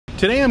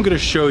Today I'm going to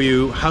show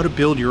you how to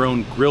build your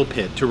own grill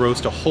pit to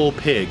roast a whole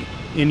pig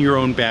in your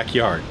own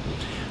backyard.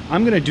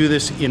 I'm going to do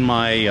this in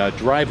my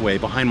driveway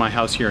behind my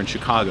house here in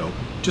Chicago.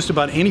 Just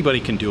about anybody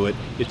can do it.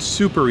 It's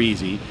super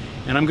easy,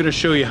 and I'm going to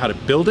show you how to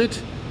build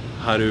it,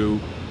 how to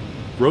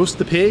roast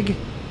the pig,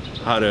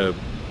 how to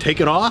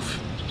take it off,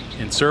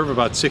 and serve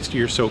about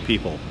 60 or so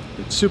people.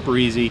 It's super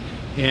easy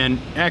and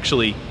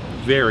actually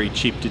very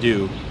cheap to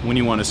do when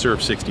you want to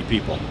serve 60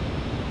 people.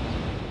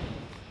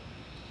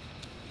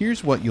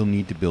 Here's what you'll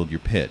need to build your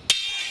pit: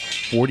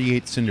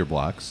 48 cinder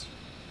blocks,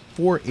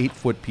 4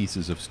 8-foot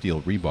pieces of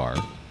steel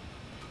rebar,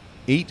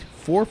 8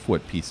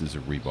 4-foot pieces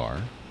of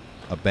rebar,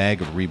 a bag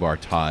of rebar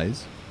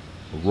ties,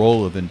 a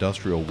roll of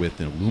industrial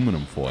width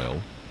aluminum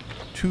foil,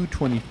 2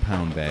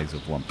 20-pound bags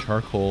of lump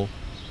charcoal,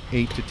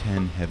 8 to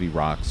 10 heavy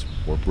rocks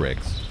or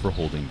bricks for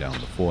holding down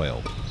the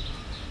foil.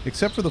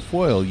 Except for the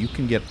foil, you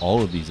can get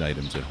all of these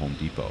items at Home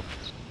Depot.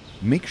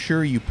 Make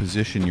sure you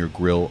position your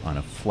grill on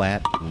a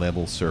flat,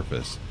 level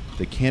surface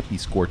that can't be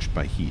scorched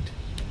by heat.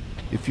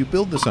 If you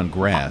build this on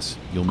grass,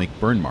 you'll make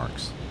burn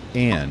marks,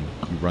 and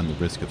you run the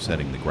risk of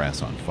setting the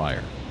grass on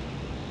fire.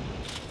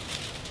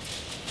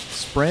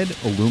 Spread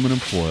aluminum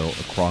foil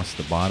across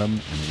the bottom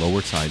and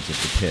lower sides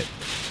of the pit.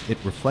 It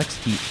reflects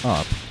heat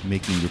up,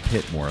 making your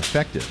pit more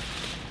effective,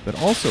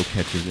 but also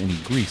catches any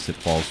grease that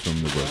falls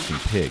from the roasting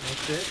pig.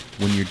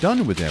 When you're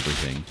done with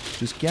everything,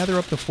 just gather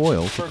up the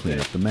foil to clean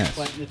up the mess.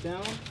 Flatten it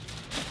down,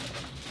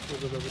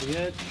 fold it over the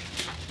edge.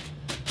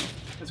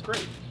 That's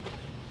great.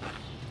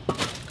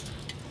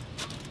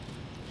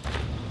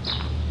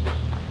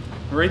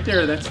 Right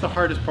there, that's the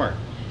hardest part.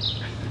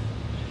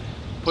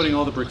 Putting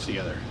all the bricks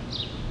together.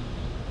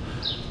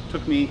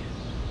 Took me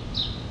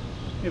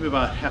maybe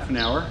about half an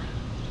hour.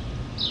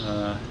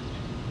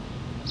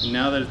 And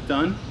now that it's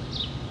done,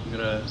 I'm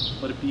gonna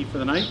let it be for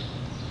the night.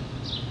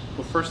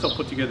 But first I'll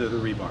put together the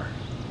rebar.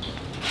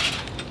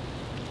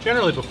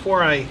 Generally,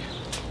 before I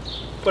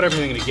put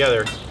everything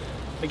together,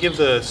 I give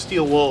the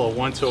steel wool a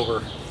once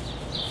over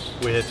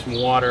with some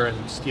water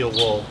and steel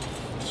wool.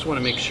 Just want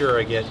to make sure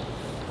I get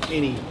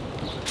any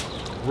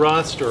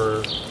rust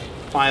or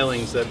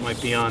filings that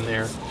might be on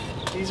there.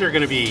 These are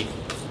going to be,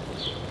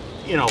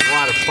 a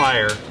lot of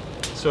fire,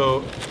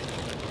 so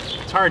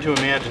it's hard to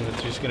imagine that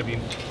there's going to be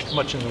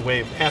much in the way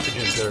of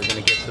pathogens that are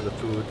going to get to the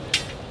food,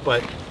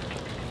 but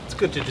it's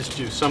good to just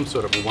do some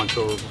sort of a once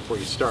over before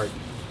you start.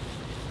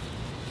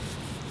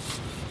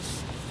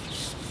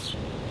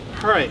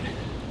 Alright,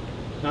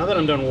 now that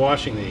I'm done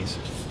washing these,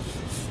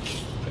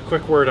 a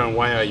quick word on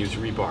why I use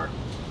rebar.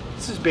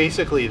 This is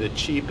basically the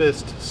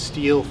cheapest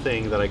steel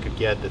thing that I could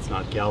get that's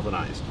not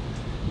galvanized.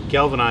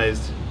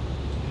 Galvanized,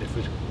 if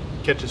it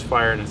catches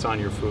fire and it's on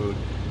your food,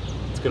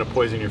 it's going to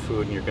poison your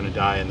food and you're going to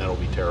die, and that'll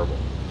be terrible.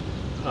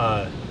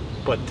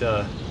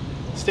 But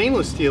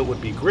stainless steel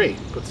would be great,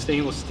 but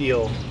stainless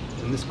steel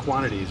in this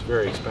quantity is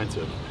very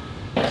expensive.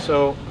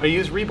 So I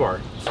use rebar.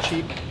 It's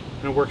cheap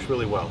and it works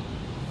really well.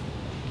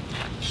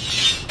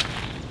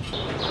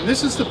 And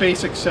this is the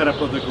basic setup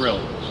of the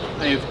grill.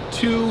 I have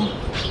 2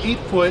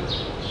 8-foot,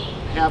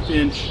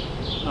 half-inch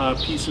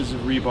pieces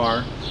of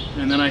rebar,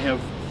 and then I have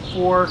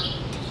 4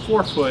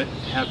 4-foot,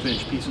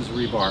 half-inch pieces of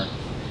rebar.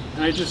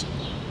 And I just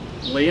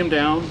lay them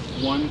down,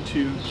 1,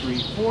 2,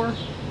 3, 4,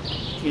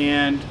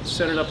 and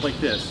set it up like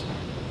this.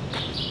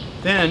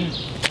 Then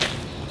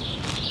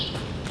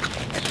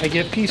I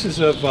get pieces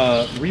of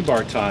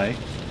rebar tie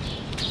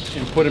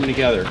and put them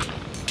together.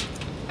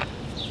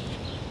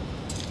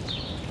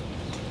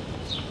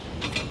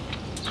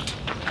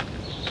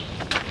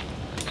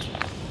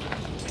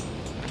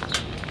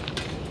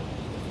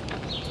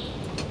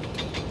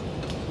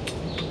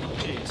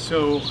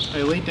 So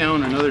I laid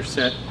down another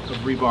set of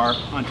rebar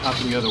on top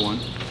of the other one,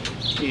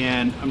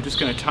 and I'm just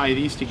going to tie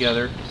these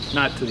together,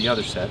 not to the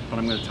other set, but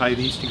I'm going to tie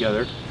these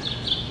together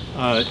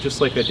just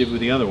like I did with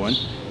the other one,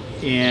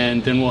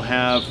 and then we'll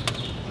have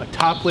a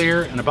top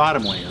layer and a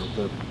bottom layer.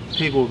 The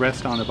pig will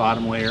rest on the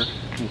bottom layer,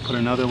 and we'll put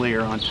another layer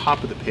on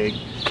top of the pig,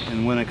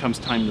 and when it comes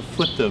time to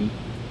flip them,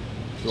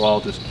 they'll all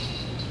just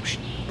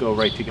go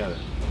right together.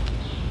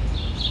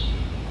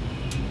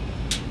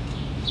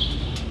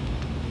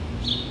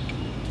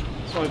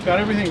 So I've got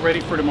everything ready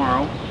for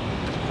tomorrow.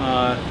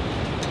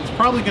 It's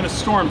probably going to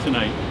storm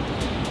tonight,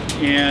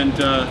 and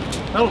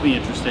that'll be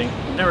interesting.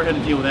 I've never had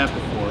to deal with that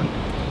before,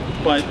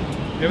 but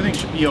everything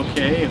should be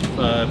okay. If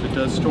it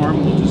does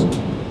storm, we'll just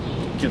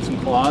get some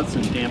cloths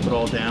and damp it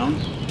all down.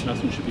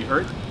 Nothing should be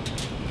hurt.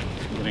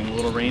 I'm getting a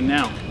little rain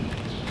now.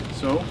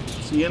 So,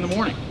 see you in the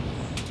morning.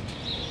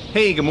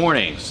 Hey, good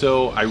morning.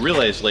 So I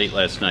realized late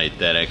last night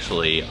that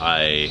actually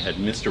I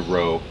had missed a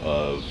row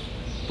of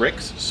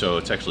bricks, so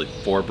it's actually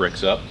 4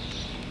 bricks up.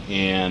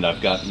 And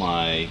I've got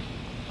my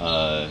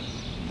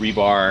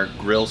rebar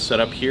grill set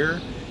up here,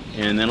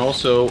 and then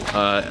also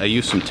I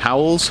used some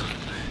towels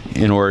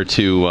in order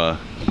to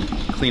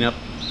clean up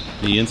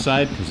the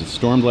inside because it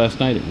stormed last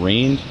night, it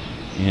rained,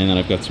 and then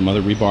I've got some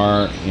other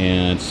rebar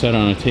and set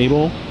on a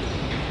table,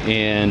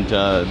 and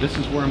this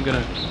is where I'm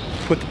gonna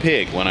put the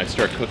pig when I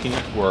start cooking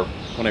it, or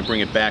when I bring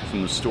it back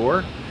from the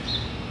store.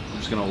 I'm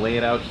just gonna lay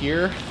it out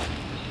here,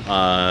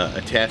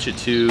 attach it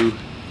to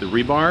the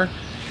rebar,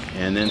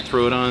 and then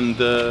throw it on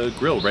the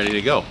grill ready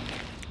to go.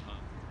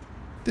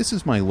 This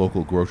is my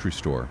local grocery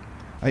store.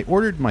 I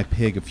ordered my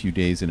pig a few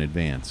days in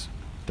advance.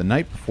 The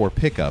night before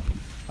pickup,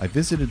 I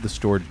visited the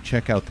store to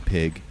check out the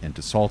pig and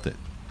to salt it.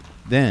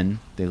 Then,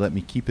 they let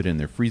me keep it in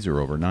their freezer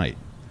overnight.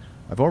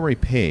 I've already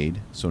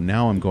paid, so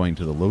now I'm going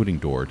to the loading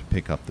door to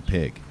pick up the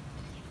pig.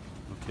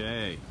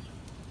 Okay.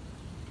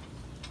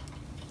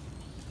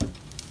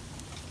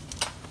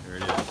 There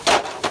it is.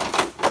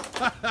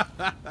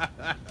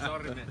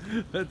 Sorry,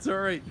 man. That's all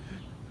right.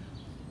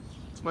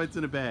 It's why it's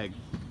in a bag.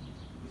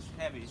 It's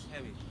heavy, it's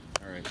heavy.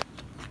 All right.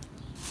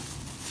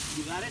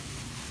 You got it?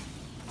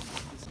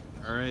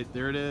 All right,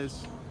 there it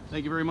is.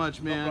 Thank you very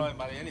much, man. No problem,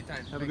 buddy.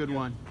 Anytime. Have a Thank good you.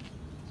 one.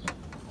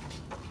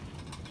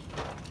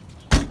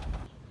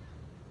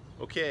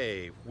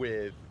 Okay,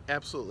 with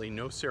absolutely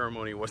no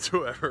ceremony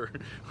whatsoever,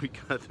 we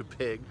got the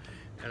pig,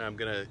 and I'm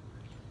gonna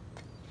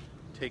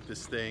take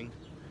this thing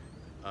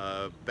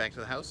back to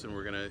the house, and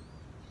we're gonna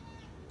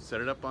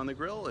set it up on the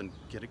grill and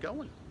get it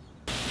going.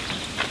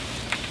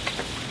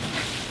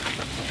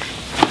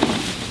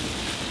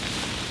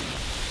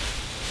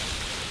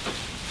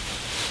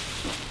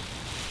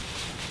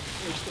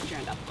 You're just gonna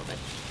turn it up a little bit.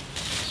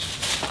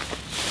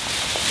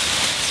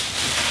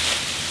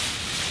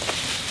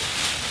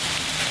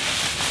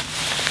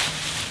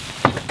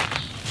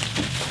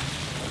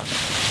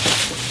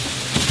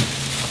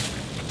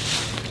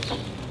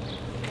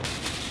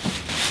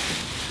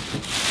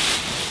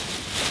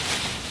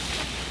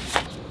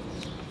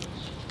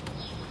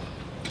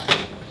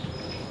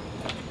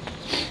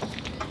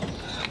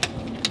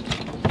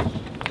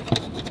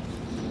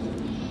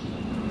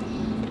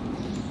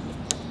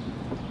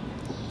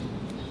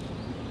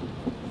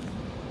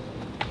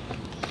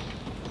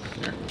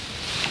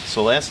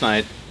 So last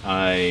night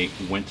I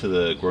went to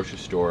the grocery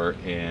store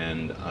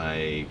and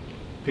I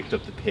picked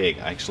up the pig.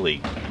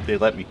 Actually, they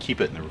let me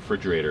keep it in the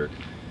refrigerator.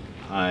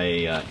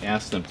 I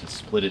asked them to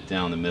split it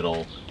down the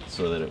middle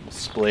so that it will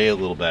splay a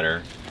little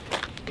better,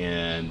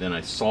 and then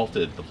I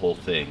salted the whole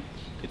thing.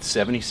 It's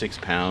 76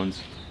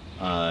 pounds.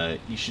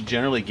 You should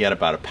generally get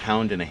about 1.5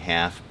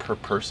 pounds per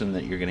person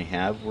that you're going to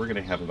have. We're going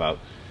to have about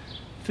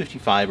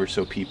 55 or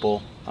so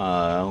people,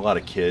 a lot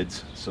of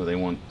kids, so they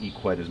won't eat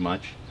quite as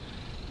much.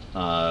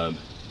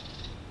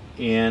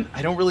 And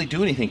I don't really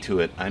do anything to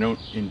it. I don't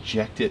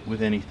inject it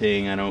with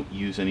anything. I don't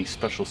use any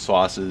special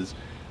sauces.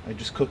 I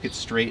just cook it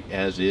straight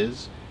as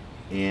is,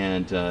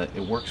 and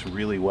it works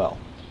really well.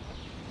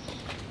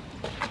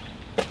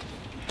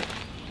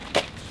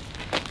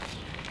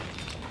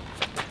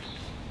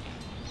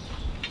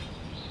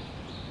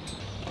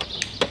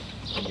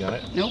 You got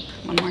it? Nope,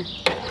 one more.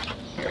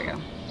 Here we go.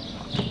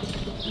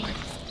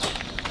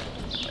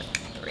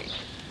 Great.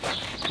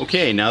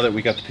 Okay, now that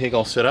we got the pig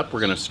all set up, we're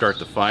going to start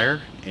the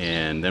fire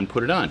and then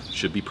put it on.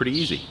 Should be pretty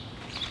easy.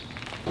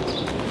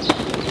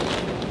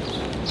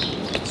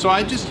 So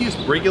I just use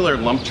regular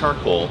lump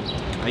charcoal.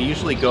 I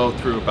usually go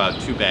through about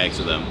 2 bags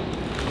of them.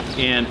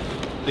 And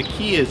the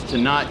key is to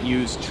not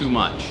use too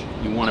much.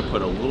 You want to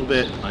put a little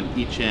bit on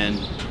each end,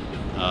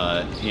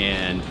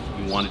 and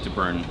you want it to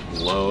burn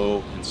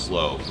low and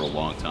slow for a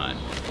long time.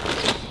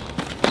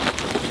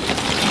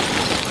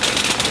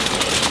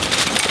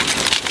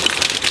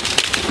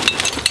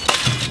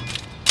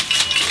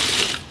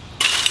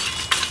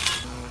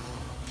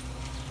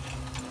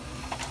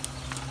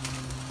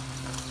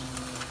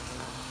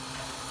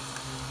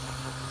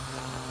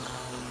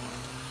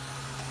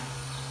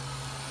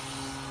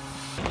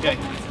 Okay.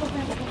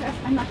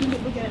 I'm not going to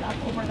be able to get it up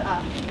over the...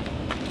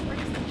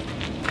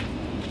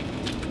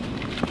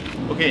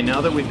 Okay,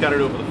 now that we've got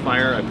it over the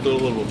fire, I put a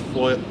little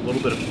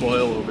bit of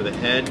foil over the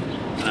head,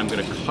 and I'm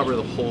going to cover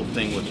the whole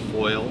thing with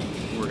foil.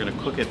 We're going to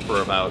cook it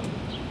for about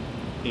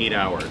 8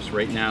 hours.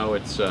 Right now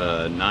it's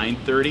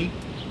 9:30.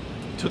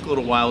 It took a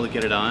little while to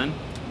get it on.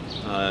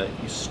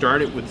 You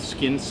start it with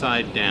skin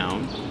side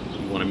down.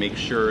 You want to make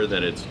sure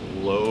that it's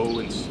low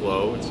and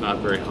slow. It's not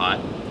very hot.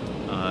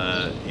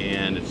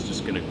 And it's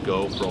just going to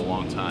go for a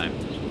long time.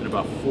 In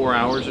about 4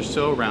 hours or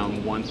so,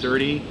 around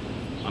 1:30,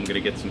 I'm going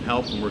to get some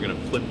help and we're going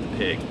to flip the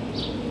pig.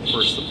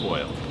 First the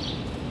foil.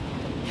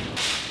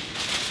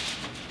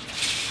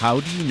 How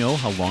do you know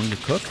how long to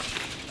cook?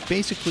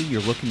 Basically,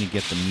 you're looking to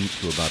get the meat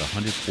to about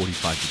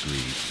 145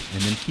 degrees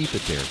and then keep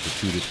it there for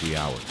 2 to 3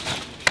 hours.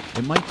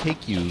 It might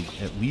take you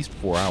at least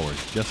 4 hours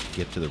just to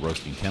get to the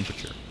roasting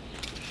temperature.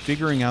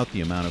 Figuring out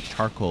the amount of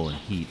charcoal and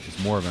heat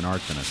is more of an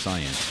art than a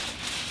science,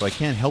 so I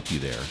can't help you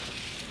there.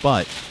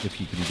 But if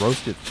you can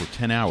roast it for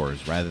 10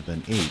 hours rather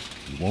than 8,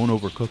 you won't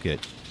overcook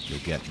it. You'll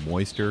get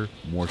moister,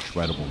 more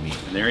shreddable meat.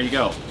 And there you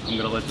go. I'm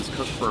going to let this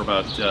cook for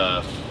about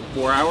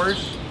 4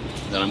 hours,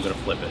 then I'm going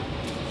to flip it.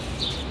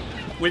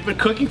 We've been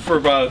cooking for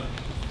about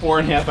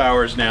 4.5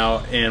 hours now,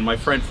 and my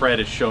friend Fred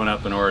has shown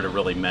up in order to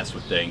really mess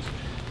with things.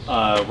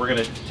 We're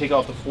going to take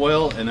off the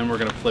foil, and then we're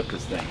going to flip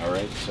this thing, all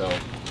right? So.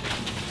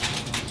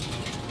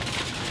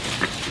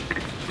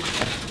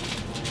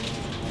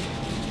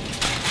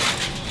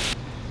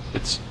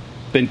 It's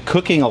been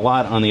cooking a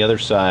lot on the other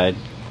side,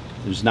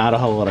 There's not a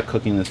whole lot of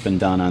cooking that's been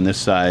done on this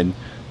side.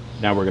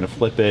 Now we're going to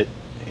flip it,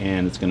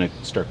 and it's going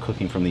to start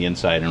cooking from the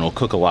inside, and it'll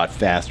cook a lot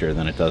faster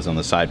than it does on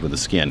the side with the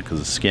skin, because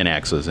the skin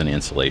acts as an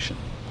insulation.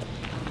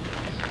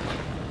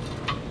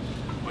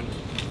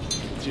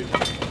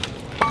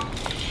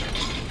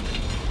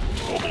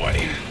 Oh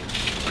boy.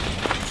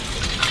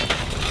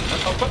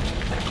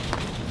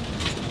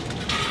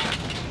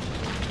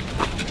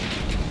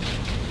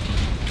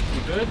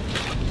 You good?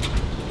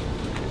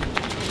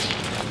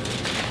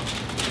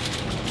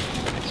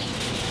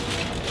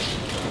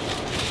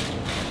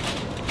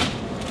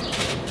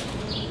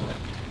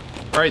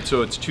 All right,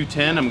 so it's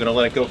 2:10. I'm going to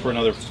let it go for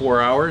another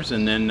 4 hours,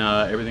 and then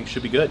everything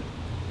should be good.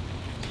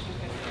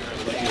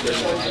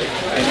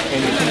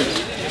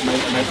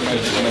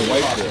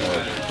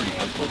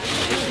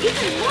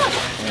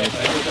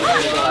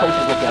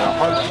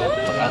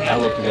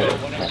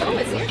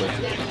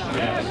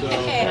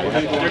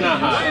 They're not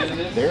high.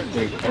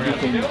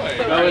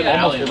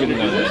 Almost everything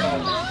is in.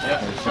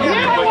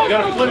 But you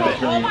gotta flip it.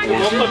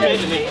 We'll flip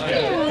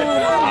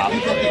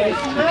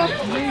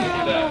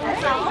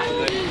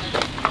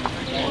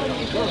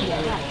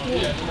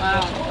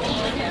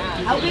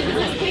How big is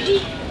this piggy?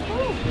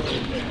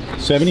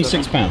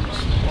 76 pounds.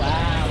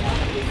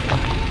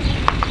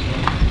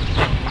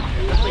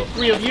 Like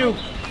 3 of you.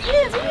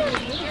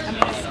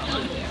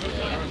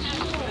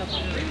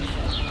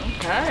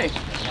 Okay.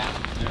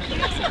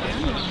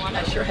 I'm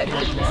not sure how to do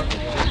this.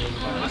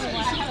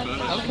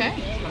 Okay.